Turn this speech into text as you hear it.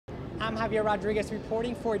I'm Javier Rodriguez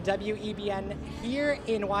reporting for WEBN here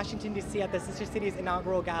in Washington, D.C. at the Sister Cities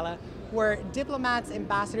Inaugural Gala, where diplomats,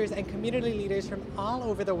 ambassadors, and community leaders from all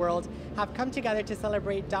over the world have come together to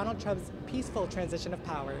celebrate Donald Trump's peaceful transition of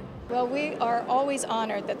power. Well, we are always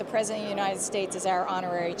honored that the President of the United States is our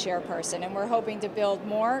honorary chairperson, and we're hoping to build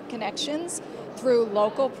more connections through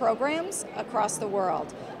local programs across the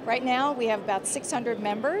world. Right now, we have about 600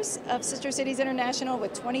 members of Sister Cities International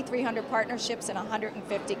with 2,300 partnerships in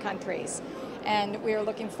 150 countries. And we are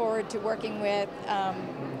looking forward to working with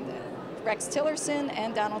Rex Tillerson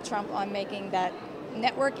and Donald Trump on making that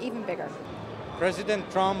network even bigger. President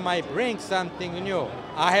Trump might bring something new.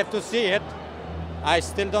 I have to see it. I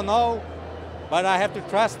still don't know, but I have to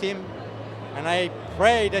trust him. And I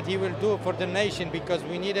pray that he will do for the nation, because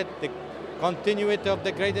we needed the continuity of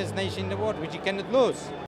the greatest nation in the world, which he cannot lose.